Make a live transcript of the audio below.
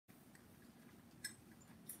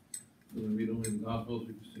We're going to be doing the Gospels.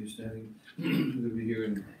 We can stay standing. We're going to be here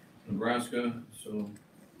in Nebraska. So,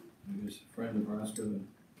 I guess a friend of Nebraska that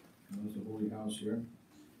has a holy house here.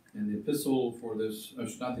 And the epistle for this,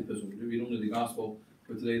 not the epistle, we're going to be doing the Gospel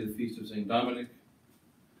for today, the feast of St. Dominic,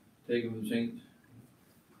 taken from St.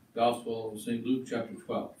 Gospel of St. Luke, chapter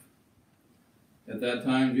 12. At that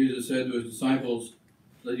time, Jesus said to his disciples,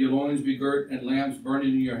 "Let your loins be girt and lamps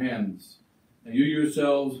burning in your hands. And you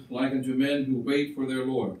yourselves like unto men who wait for their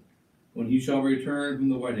Lord, when he shall return from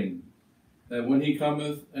the wedding, that when he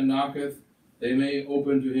cometh and knocketh, they may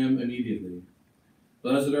open to him immediately.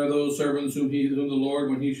 Blessed are those servants whom the Lord,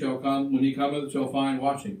 when he cometh, shall find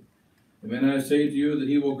watching. Amen, I say to you that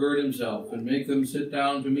he will gird himself, and make them sit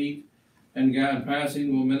down to meat, and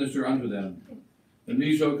passing will minister unto them. And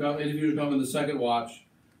he shall come, if you shall come in the second watch,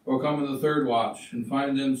 or come in the third watch, and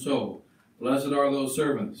find them so. Blessed are those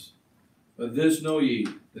servants. But this know ye,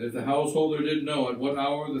 that if the householder did know at what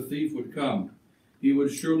hour the thief would come, he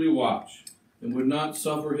would surely watch, and would not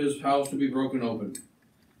suffer his house to be broken open.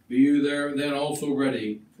 Be you there then also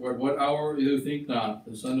ready, for at what hour you think not,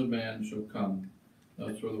 the Son of Man shall come."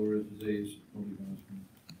 That's for the word of today's Holy Gospel.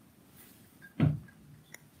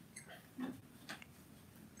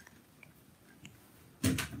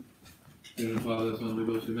 Dear Father, Son, Holy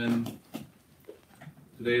Ghost, amen.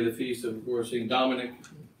 Today the feast of course St. Dominic,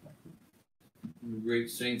 great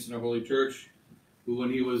saints in our Holy Church, who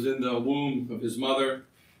when he was in the womb of his mother,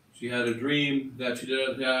 she had a dream that she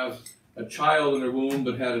didn't have a child in her womb,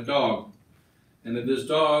 but had a dog. And that this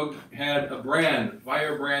dog had a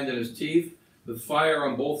fire brand in his teeth, with fire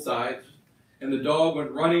on both sides. And the dog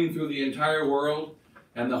went running through the entire world,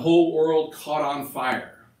 and the whole world caught on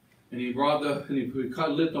fire. And he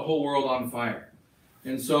lit the whole world on fire.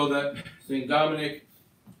 And so that St. Dominic,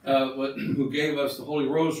 who gave us the Holy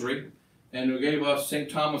Rosary, and who gave us St.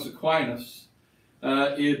 Thomas Aquinas,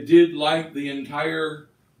 it did light the entire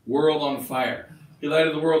world on fire. He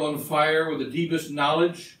lighted the world on fire with the deepest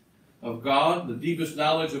knowledge of God, the deepest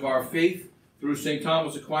knowledge of our faith through St.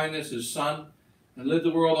 Thomas Aquinas, his son, and lit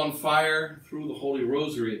the world on fire through the Holy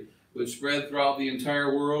Rosary, which spread throughout the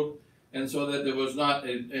entire world, and so that there was not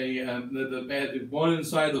one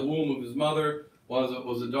inside the womb of his mother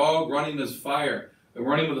was a dog running with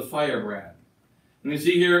a firebrand. And you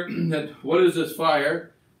see here that what is this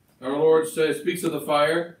fire? Our Lord speaks of the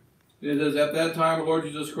fire. It says, "At that time, the Lord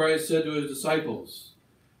Jesus Christ said to his disciples,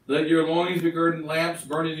 Let your loins be girded and lamps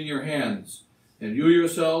burning in your hands, and you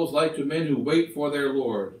yourselves like to men who wait for their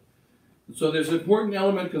Lord." And so there's an important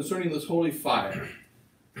element concerning this holy fire.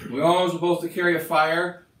 We're all supposed to carry a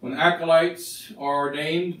fire. When acolytes are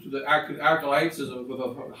ordained, the acolytes is with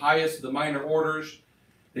the highest of the minor orders,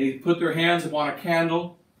 they put their hands upon a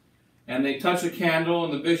candle, and they touch a candle,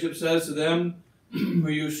 and the bishop says to them,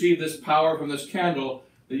 "When you receive this power from this candle,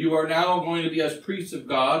 that you are now going to be as priests of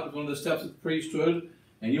God," one of the steps of the priesthood,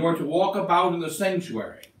 "and you are to walk about in the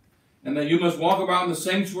sanctuary. And that you must walk about in the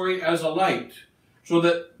sanctuary as a light." So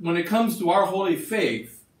that when it comes to our holy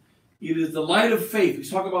faith, it is the light of faith. We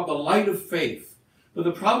talk about the light of faith. But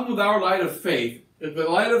the problem with our light of faith is the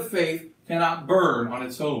light of faith cannot burn on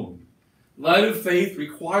its own. Light of faith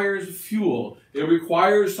requires fuel. It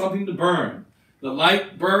requires something to burn. The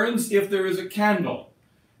light burns if there is a candle.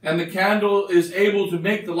 And the candle is able to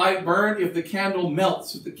make the light burn if the candle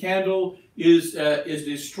melts, if the candle is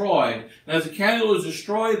destroyed. And as the candle is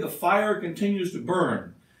destroyed, the fire continues to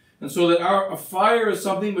burn. And so that a fire is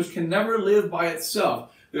something which can never live by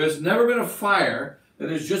itself. There has never been a fire that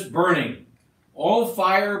is just burning. All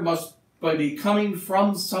fire must be coming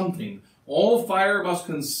from something. All fire must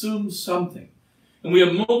consume something. And we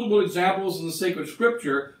have multiple examples in the sacred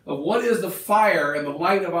scripture of what is the fire and the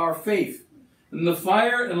light of our faith. And the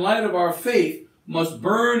fire and light of our faith must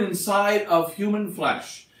burn inside of human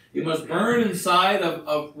flesh. It must burn inside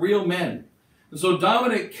of real men. And so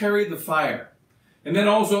Dominic carried the fire. And then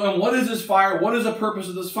also, and what is this fire? What is the purpose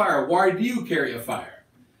of this fire? Why do you carry a fire?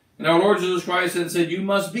 And our Lord Jesus Christ had said, "You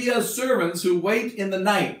must be as servants who wait in the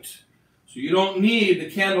night." So you don't need the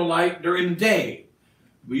candlelight during the day.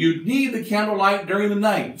 But you need the candlelight during the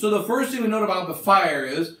night. So the first thing we note about the fire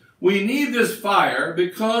is, we need this fire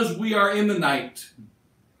because we are in the night.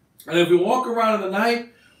 And if we walk around in the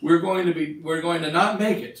night, we're going to not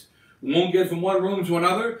make it. We won't get from one room to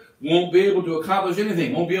another. We won't be able to accomplish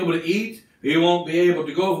anything. We won't be able to eat. We won't be able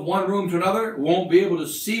to go from one room to another. We won't be able to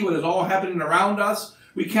see what is all happening around us.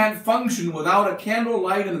 We can't function without a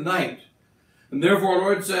candlelight in the night. And therefore, our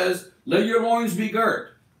Lord says, "Let your loins be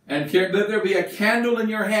girt, and let there be a candle in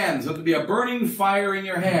your hands. Let there be a burning fire in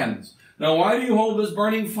your hands." Now, why do you hold this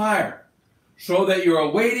burning fire? So that you are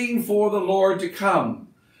waiting for the Lord to come.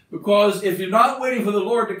 Because if you're not waiting for the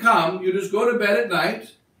Lord to come, you just go to bed at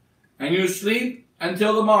night and you sleep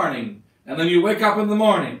until the morning. And then you wake up in the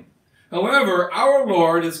morning. However, our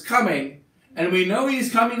Lord is coming, and we know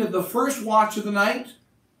He's coming at the first watch of the night,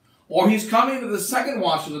 or He's coming to the second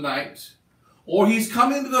watch of the night, or He's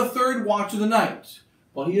coming to the third watch of the night.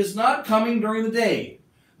 But He is not coming during the day.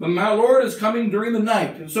 But my Lord is coming during the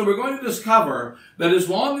night. And so we're going to discover that as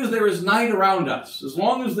long as there is night around us, as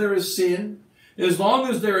long as there is sin, as long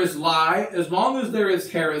as there is lie, as long as there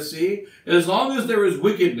is heresy, as long as there is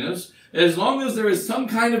wickedness, as long as there is some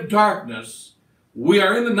kind of darkness, we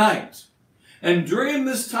are in the night. And during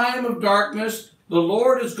this time of darkness, the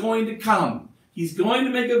Lord is going to come. He's going to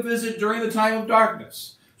make a visit during the time of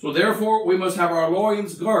darkness. So therefore, we must have our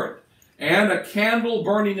loins girt and a candle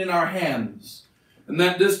burning in our hands. And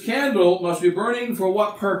that this candle must be burning for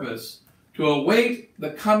what purpose? To await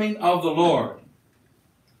the coming of the Lord.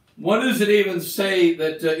 What does it even say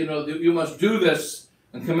that, you must do this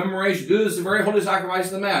in commemoration? Do this, the very holy sacrifice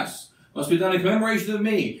of the Mass. Must be done in commemoration of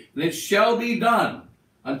me. And it shall be done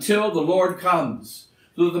until the Lord comes.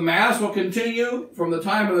 So that the Mass will continue from the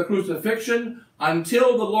time of the crucifixion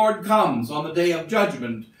until the Lord comes on the day of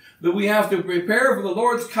judgment. That we have to prepare for the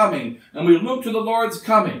Lord's coming. And we look to the Lord's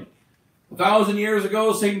coming. 1,000 years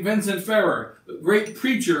ago, St. Vincent Ferrer, the great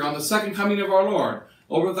preacher on the second coming of our Lord.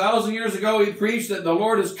 Over 1,000 years ago, he preached that the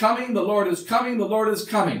Lord is coming, the Lord is coming, the Lord is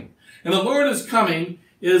coming. And the Lord is coming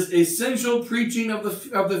is essential preaching of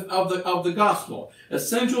the gospel,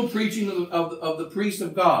 essential preaching of the priest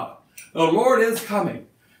of God. The Lord is coming.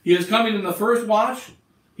 He is coming in the first watch,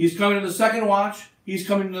 He's coming in the second watch, He's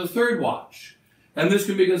coming in the third watch. And this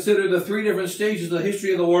can be considered the three different stages of the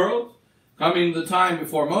history of the world, coming in the time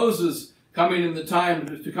before Moses, coming in the time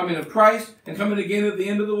to coming of Christ, and coming again at the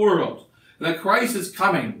end of the world. That Christ is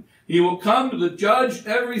coming. He will come to judge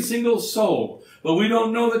every single soul. But we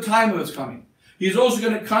don't know the time of His coming. He's also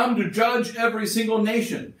going to come to judge every single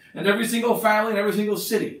nation, and every single family, and every single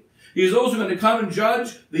city. He's also going to come and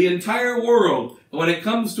judge the entire world when it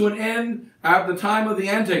comes to an end at the time of the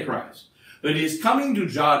Antichrist. But He's coming to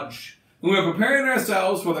judge. And we're preparing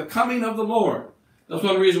ourselves for the coming of the Lord. That's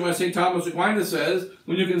one reason why St. Thomas Aquinas says,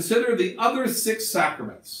 when you consider the other 6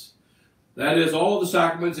 sacraments, that is, all the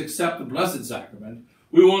sacraments except the Blessed Sacrament,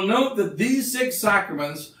 we will note that these 6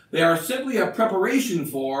 sacraments, they are simply a preparation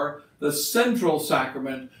for the central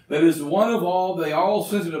sacrament that is one of all they are all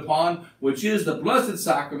centered upon, which is the Blessed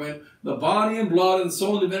Sacrament, the body and blood and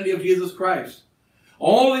soul and divinity of Jesus Christ.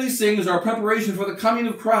 All these things are preparation for the coming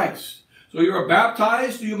of Christ. So you are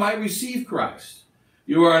baptized so you might receive Christ.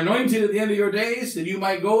 You are anointed at the end of your days that you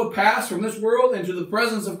might go and pass from this world into the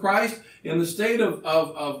presence of Christ in the state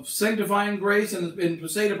of sanctifying grace and in the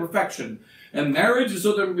state of perfection. And marriage is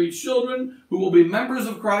so there will be children who will be members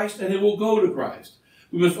of Christ and who will go to Christ.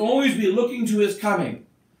 We must always be looking to His coming.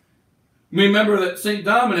 Remember that St.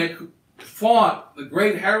 Dominic fought the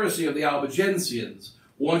great heresy of the Albigensians,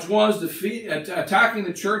 which was attacking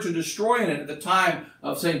the church and destroying it at the time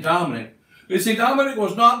of St. Dominic. But St. Dominic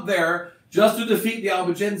was not there just to defeat the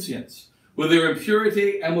Albigensians with their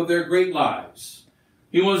impurity and with their great lies.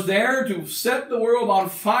 He was there to set the world on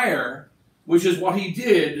fire, which is what he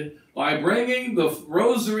did by bringing the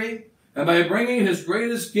Rosary and by bringing his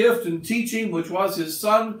greatest gift and teaching, which was his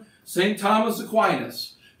son, St. Thomas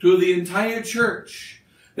Aquinas, to the entire church,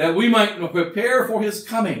 that we might prepare for his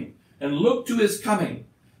coming and look to his coming.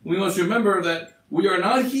 We must remember that we are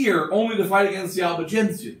not here only to fight against the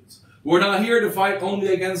Albigensians. We're not here to fight only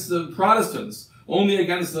against the Protestants, only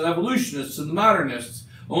against the evolutionists and the modernists,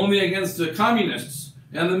 only against the communists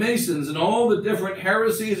and the Masons and all the different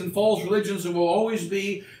heresies and false religions that will always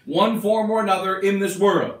be one form or another in this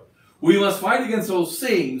world. We must fight against those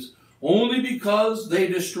things only because they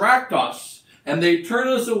distract us and they turn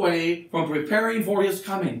us away from preparing for his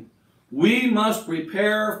coming. We must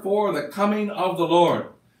prepare for the coming of the Lord.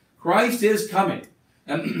 Christ is coming.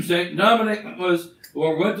 And St. Dominic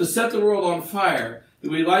went to set the world on fire.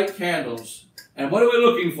 We light candles. And what are we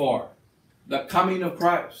looking for? The coming of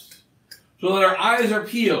Christ. So that our eyes are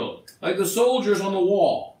peeled, like the soldiers on the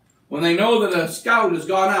wall. When they know that a scout has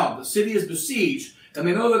gone out, the city is besieged, and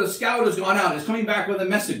they know that a scout has gone out, is coming back with a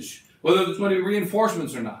message, whether there's going to be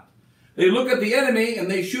reinforcements or not. They look at the enemy and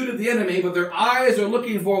they shoot at the enemy, but their eyes are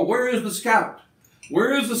looking for, where is the scout?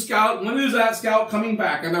 Where is the scout? When is that scout coming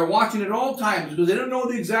back? And they're watching at all times because they don't know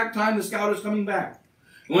the exact time the scout is coming back.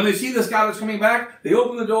 And when they see the scout is coming back, they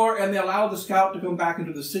open the door and they allow the scout to come back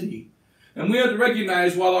into the city. And we have to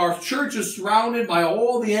recognize, while our church is surrounded by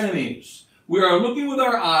all the enemies, we are looking with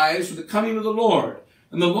our eyes for the coming of the Lord.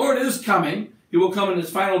 And the Lord is coming. He will come in his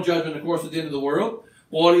final judgment, of course, at the end of the world.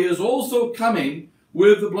 But he is also coming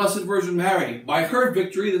with the Blessed Virgin Mary by her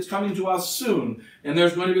victory that's coming to us soon. And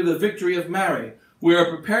there's going to be the victory of Mary. We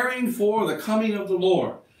are preparing for the coming of the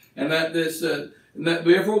Lord. And that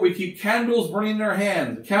therefore we keep candles burning in our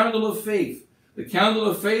hand, the candle of faith. The candle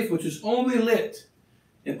of faith which is only lit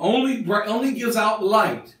and only gives out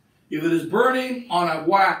light if it is burning on a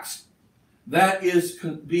wax that is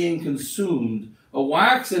being consumed, a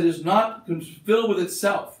wax that is not filled with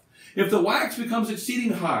itself. If the wax becomes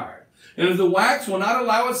exceeding hard, and if the wax will not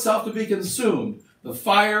allow itself to be consumed, the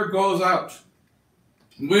fire goes out.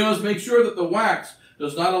 We must make sure that the wax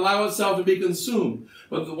does not allow itself to be consumed,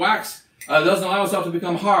 but the wax doesn't allow itself to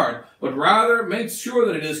become hard, but rather makes sure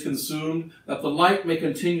that it is consumed, that the light may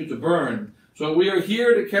continue to burn. So we are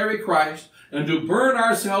here to carry Christ and to burn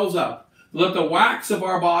ourselves up. Let the wax of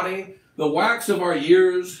our body, the wax of our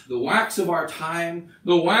years, the wax of our time,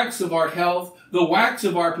 the wax of our health, the wax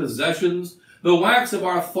of our possessions, the wax of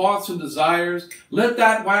our thoughts and desires, let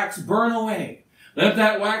that wax burn away. Let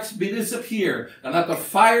that wax disappear, and let the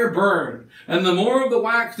fire burn. And the more of the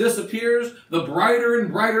wax disappears, the brighter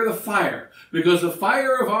and brighter the fire. Because the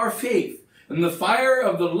fire of our faith and the fire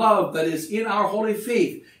of the love that is in our holy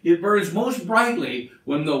faith, it burns most brightly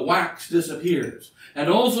when the wax disappears. And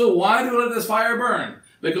also, why do we let this fire burn?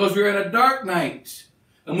 Because we're in a dark night.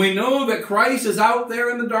 And we know that Christ is out there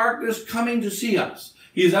in the darkness coming to see us.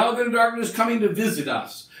 He is out there in the darkness coming to visit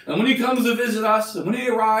us. And when he comes to visit us, and when he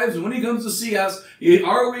arrives, and when he comes to see us,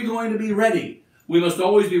 are we going to be ready? We must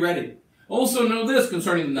always be ready. Also know this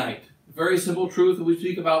concerning the night. A very simple truth that we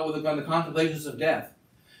speak about with the contemplations of death.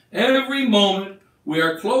 Every moment we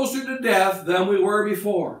are closer to death than we were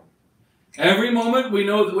before. Every moment we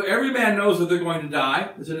know that every man knows that they're going to die.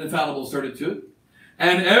 It's an infallible certitude.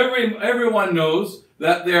 And everyone knows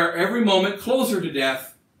that they're every moment closer to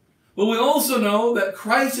death. But we also know that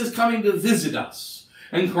Christ is coming to visit us.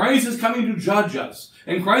 And Christ is coming to judge us.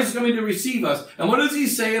 And Christ is coming to receive us. And what does he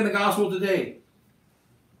say in the gospel today?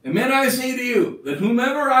 Amen, I say to you, that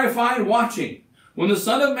whomever I find watching, when the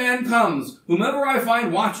Son of Man comes, whomever I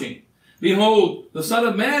find watching, behold, the Son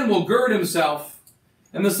of Man will gird himself,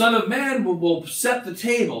 and the Son of Man will set the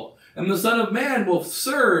table, and the Son of Man will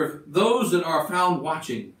serve those that are found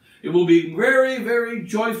watching. It will be a very, very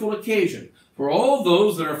joyful occasion for all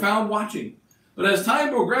those that are found watching. But as time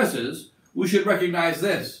progresses, we should recognize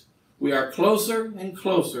this. We are closer and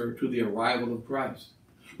closer to the arrival of Christ.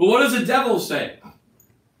 But what does the devil say?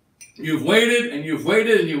 You've waited and you've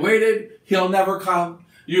waited and you waited. He'll never come.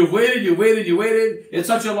 You've waited, you waited, you waited. It's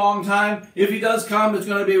such a long time. If he does come, it's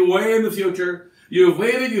going to be way in the future. You've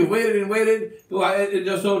waited and waited.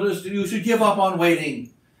 You should give up on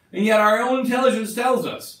waiting. And yet our own intelligence tells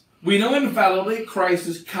us, we know infallibly Christ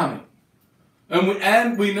is coming.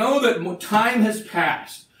 And we know that time has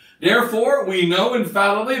passed. Therefore, we know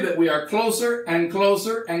infallibly that we are closer and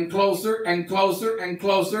closer and closer and closer and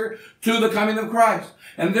closer to the coming of Christ.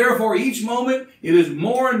 And therefore, each moment, it is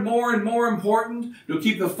more and more and more important to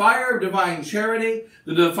keep the fire of divine charity,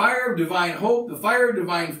 the fire of divine hope, the fire of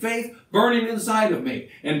divine faith burning inside of me.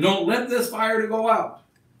 And don't let this fire to go out.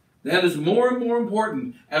 That is more and more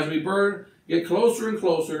important as we get closer and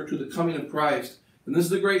closer to the coming of Christ. And this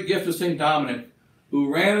is the great gift of St. Dominic,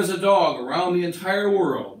 who ran as a dog around the entire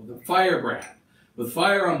world with a firebrand, with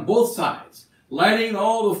fire on both sides, lighting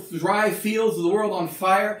all the dry fields of the world on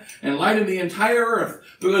fire and lighting the entire earth.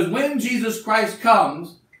 Because when Jesus Christ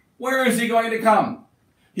comes, where is he going to come?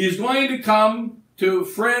 He's going to come to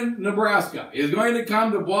Friend, Nebraska. He's going to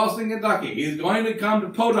come to Boston, Kentucky. He's going to come to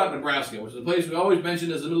Podunk, Nebraska, which is a place we always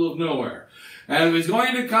mention as the middle of nowhere. And he's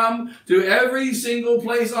going to come to every single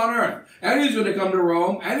place on earth. And he's going to come to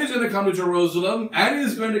Rome, and he's going to come to Jerusalem, and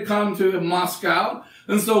he's going to come to Moscow.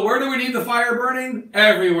 And so where do we need the fire burning?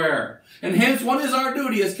 Everywhere. And hence, what is our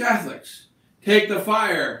duty as Catholics? Take the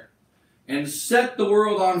fire and set the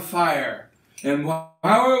world on fire. And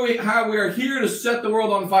how we are here to set the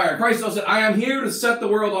world on fire. Christ said, I am here to set the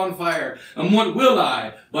world on fire. And what will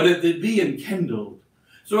I? But if it be enkindled.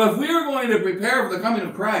 So if we are going to prepare for the coming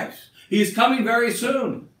of Christ, he's coming very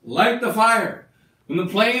soon, like the fire. When the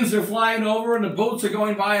planes are flying over and the boats are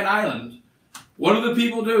going by an island, what do the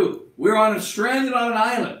people do? We're stranded on an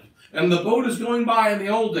island, and the boat is going by in the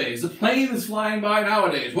old days. The plane is flying by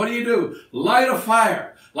nowadays. What do? Light a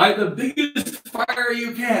fire. Light the biggest fire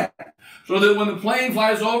you can. So that when the plane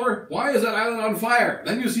flies over, why is that island on fire?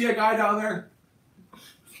 Then you see a guy down there.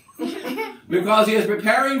 Because he is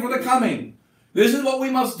preparing for the coming. This is what we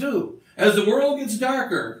must do. As the world gets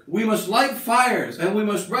darker, we must light fires, and we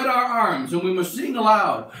must spread our arms, and we must sing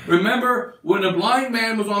aloud. Remember when a blind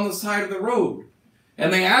man was on the side of the road,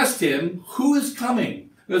 and they asked him, who is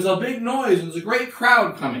coming? There's a big noise, and there's a great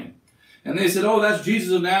crowd coming. And they said, oh, that's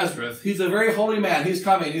Jesus of Nazareth. He's a very holy man. He's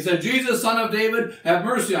coming. He said, Jesus, son of David, have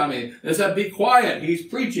mercy on me. They said, be quiet. He's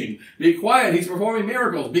preaching. Be quiet. He's performing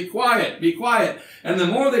miracles. Be quiet. Be quiet. And the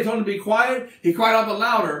more they told him to be quiet, he cried out the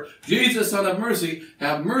louder, Jesus, son of mercy,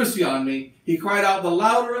 have mercy on me. He cried out the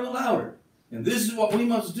louder and the louder. And this is what we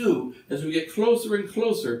must do as we get closer and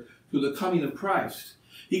closer to the coming of Christ.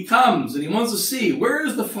 He comes and he wants to see, where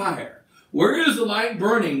is the fire? Where is the light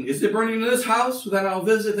burning? Is it burning in this house? Then I'll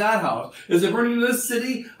visit that house. Is it burning in this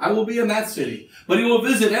city? I will be in that city. But he will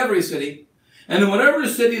visit every city. And in whatever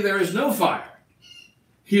city there is no fire,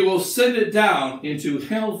 he will send it down into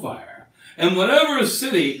hellfire. And whatever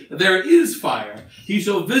city there is fire, he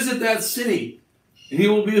shall visit that city. And he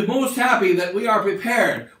will be most happy that we are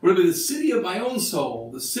prepared. Will be the city of my own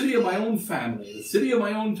soul, the city of my own family, the city of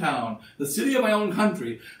my own town, the city of my own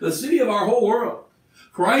country, the city of our whole world.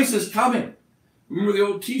 Christ is coming. Remember the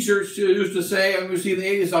old t-shirts used to say, and we see the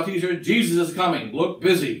 80s style t-shirts, Jesus is coming. Look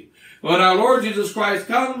busy. When our Lord Jesus Christ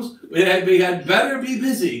comes, we had better be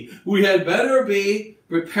busy. We had better be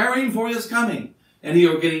preparing for his coming. And he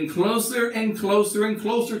are getting closer and closer and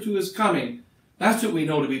closer to his coming. That's what we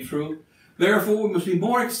know to be true. Therefore, we must be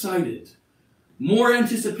more excited, more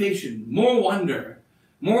anticipation, more wonder,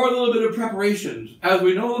 more a little bit of preparation, as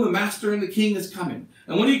we know the Master and the King is coming.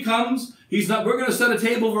 And when he comes, we're going to set a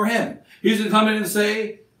table for him. He's going to come in and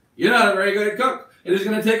say, you're not a very good cook. And he's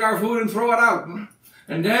going to take our food and throw it out.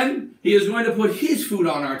 And then he is going to put his food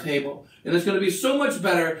on our table. And it's going to be so much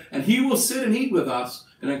better. And he will sit and eat with us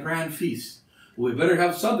in a grand feast. We better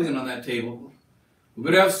have something on that table. We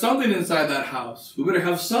better have something inside that house. We better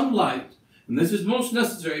have some light. And this is most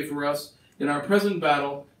necessary for us in our present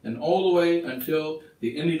battle and all the way until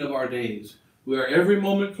the ending of our days. We are every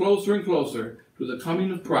moment closer and closer to the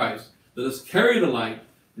coming of Christ. Let us carry the light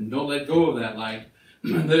and don't let go of that light.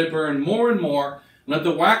 Let it burn more and more. Let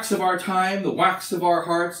the wax of our time, the wax of our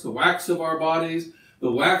hearts, the wax of our bodies,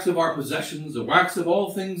 the wax of our possessions, the wax of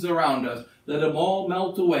all things around us, let them all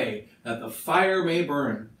melt away, that the fire may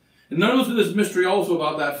burn. And notice this mystery also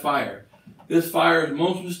about that fire. This fire is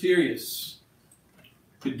most mysterious.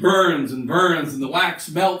 It burns and burns, and the wax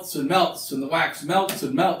melts and melts, and the wax melts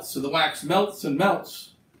and melts, and the wax melts and melts.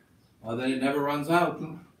 Well, then it never runs out.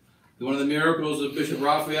 One of the miracles of Bishop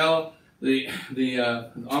Raphael, the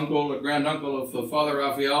granduncle of Father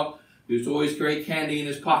Raphael, used to always carry candy in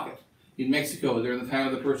his pocket in Mexico during the time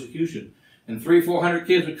of the persecution. And 300-400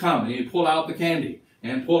 kids would come, and he'd pull out the candy,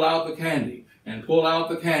 and pull out the candy, and pull out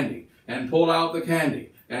the candy, and pull out the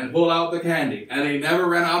candy, and pull out the candy. And he never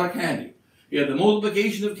ran out of candy. He had the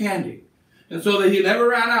multiplication of candy. And so that he never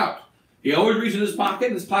ran out. He always reached in his pocket,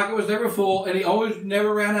 and his pocket was never full, and he always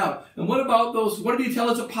never ran out. And what about those, what did he tell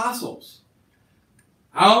his apostles?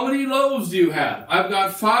 How many loaves do you have? I've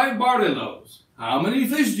got 5 barley loaves. How many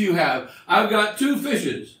fish do you have? I've got 2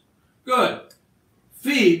 fishes. Good.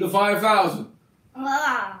 Feed the 5,000.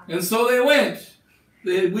 And so they went.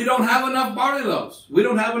 We don't have enough barley loaves. We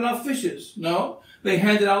don't have enough fishes. No. They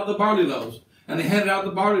handed out the barley loaves. And they handed out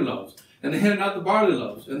the barley loaves. And they handed out the barley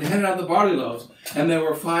loaves. And they handed out the barley loaves. And there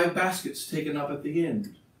were 5 baskets taken up at the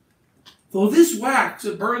end. So this wax,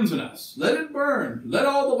 it burns in us. Let it burn. Let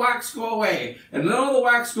all the wax go away. And let all the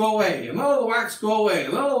wax go away. And let all the wax go away.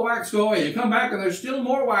 And let all the wax go away. You come back and there's still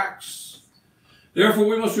more wax. Therefore,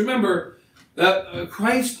 we must remember that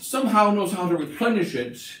Christ somehow knows how to replenish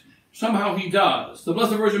it. Somehow he does. The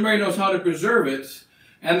Blessed Virgin Mary knows how to preserve it.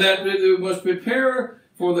 And that we must prepare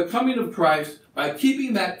for the coming of Christ by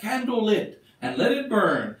keeping that candle lit and let it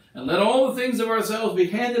burn and let all the things of ourselves be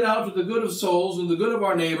handed out to the good of souls and the good of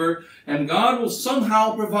our neighbor, and God will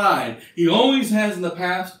somehow provide. He always has in the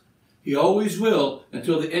past. He always will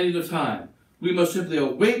until the end of time. We must simply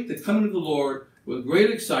await the coming of the Lord with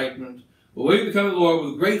great excitement, await the coming of the Lord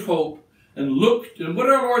with great hope, and look. And what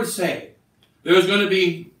did our Lord say? There's going to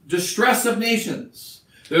be distress of nations.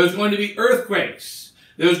 There's going to be earthquakes.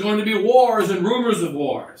 There's going to be wars and rumors of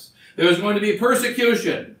wars. There's going to be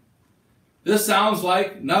persecution. This sounds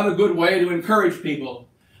like not a good way to encourage people.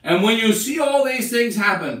 And when you see all these things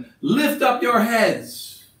happen, lift up your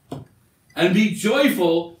heads and be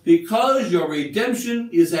joyful because your redemption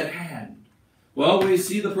is at hand. Well, we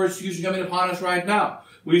see the persecution coming upon us right now.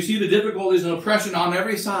 We see the difficulties and oppression on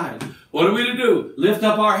every side. What are we to do? Lift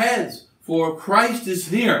up our heads, for Christ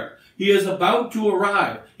is near. He is about to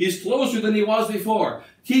arrive. He's closer than he was before.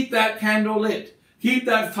 Keep that candle lit. Keep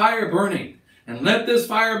that fire burning. And let this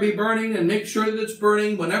fire be burning, and make sure that it's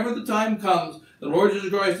burning whenever the time comes. The Lord Jesus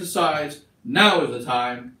Christ decides, now is the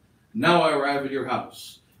time. Now I arrive at your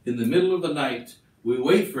house. In the middle of the night, we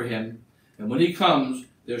wait for him. And when he comes,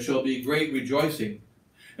 there shall be great rejoicing.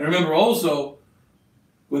 And remember also,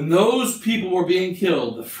 when those people were being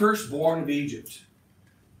killed, the firstborn of Egypt,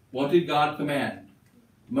 what did God command?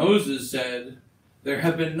 Moses said, there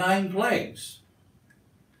have been 9 plagues.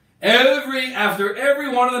 After every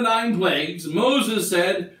one of the 9 plagues, Moses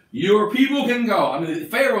said, your people can go.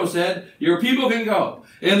 Pharaoh said, your people can go.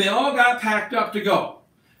 And they all got packed up to go.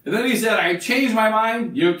 And then he said, I changed my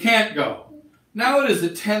mind, you can't go. Now it is the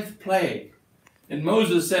 10th plague. And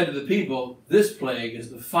Moses said to the people, this plague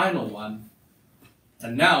is the final one.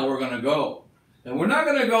 And now we're going to go. And we're not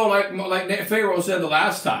going to go like Pharaoh said the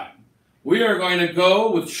last time. We are going to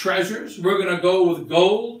go with treasures. We're going to go with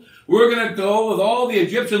gold. We're going to go with all the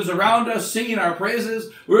Egyptians around us singing our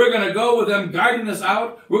praises. We're going to go with them guiding us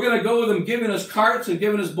out. We're going to go with them giving us carts and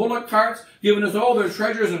giving us bullock carts, giving us all their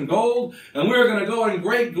treasures and gold. And we're going to go in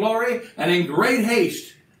great glory and in great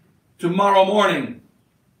haste tomorrow morning.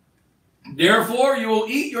 Therefore, you will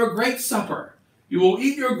eat your great supper. You will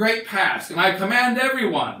eat your great fast. And I command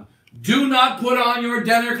everyone, do not put on your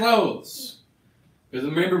dinner clothes. Because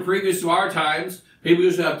remember, previous to our times, people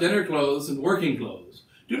used to have dinner clothes and working clothes.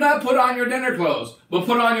 Do not put on your dinner clothes, but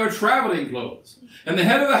put on your traveling clothes. And the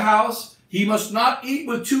head of the house, he must not eat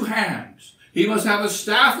with 2 hands. He must have a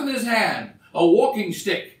staff in his hand, a walking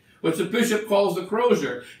stick, which the bishop calls the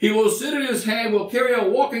crozier. He will sit in his hand, will carry a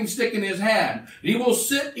walking stick in his hand. He will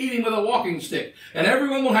sit eating with a walking stick. And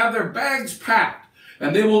everyone will have their bags packed,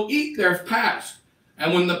 and they will eat their fast.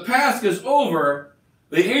 And when the fast is over,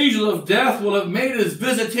 the angel of death will have made his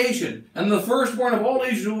visitation, and the firstborn of all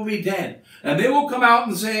Israel will be dead. And they will come out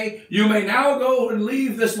and say, you may now go and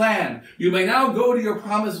leave this land. You may now go to your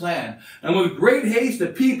promised land. And with great haste, the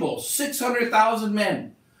people, 600,000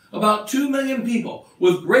 men, about 2 million people,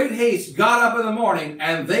 with great haste got up in the morning,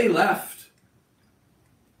 and they left.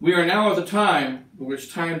 We are now at the time where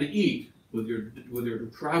it's time to eat with your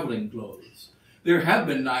traveling clothes. There have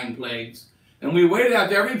been 9 plagues, and we waited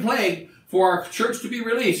after every plague for our church to be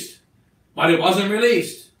released. But it wasn't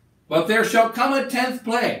released. But there shall come a 10th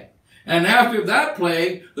plague. And after that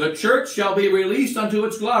plague, the church shall be released unto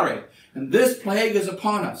its glory. And this plague is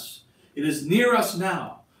upon us. It is near us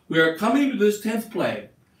now. We are coming to this 10th plague.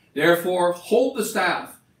 Therefore, hold the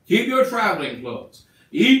staff. Keep your traveling clothes.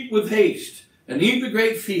 Eat with haste. And eat the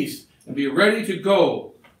great feast. And be ready to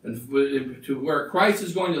go to where Christ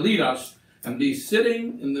is going to lead us. And be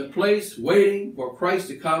sitting in the place waiting for Christ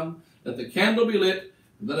to come. Let the candle be lit,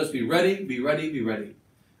 and let us be ready, be ready, be ready.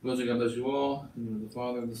 God bless you all, in the name of the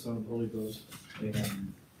Father, and the Son, and the Holy Ghost.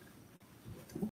 Amen.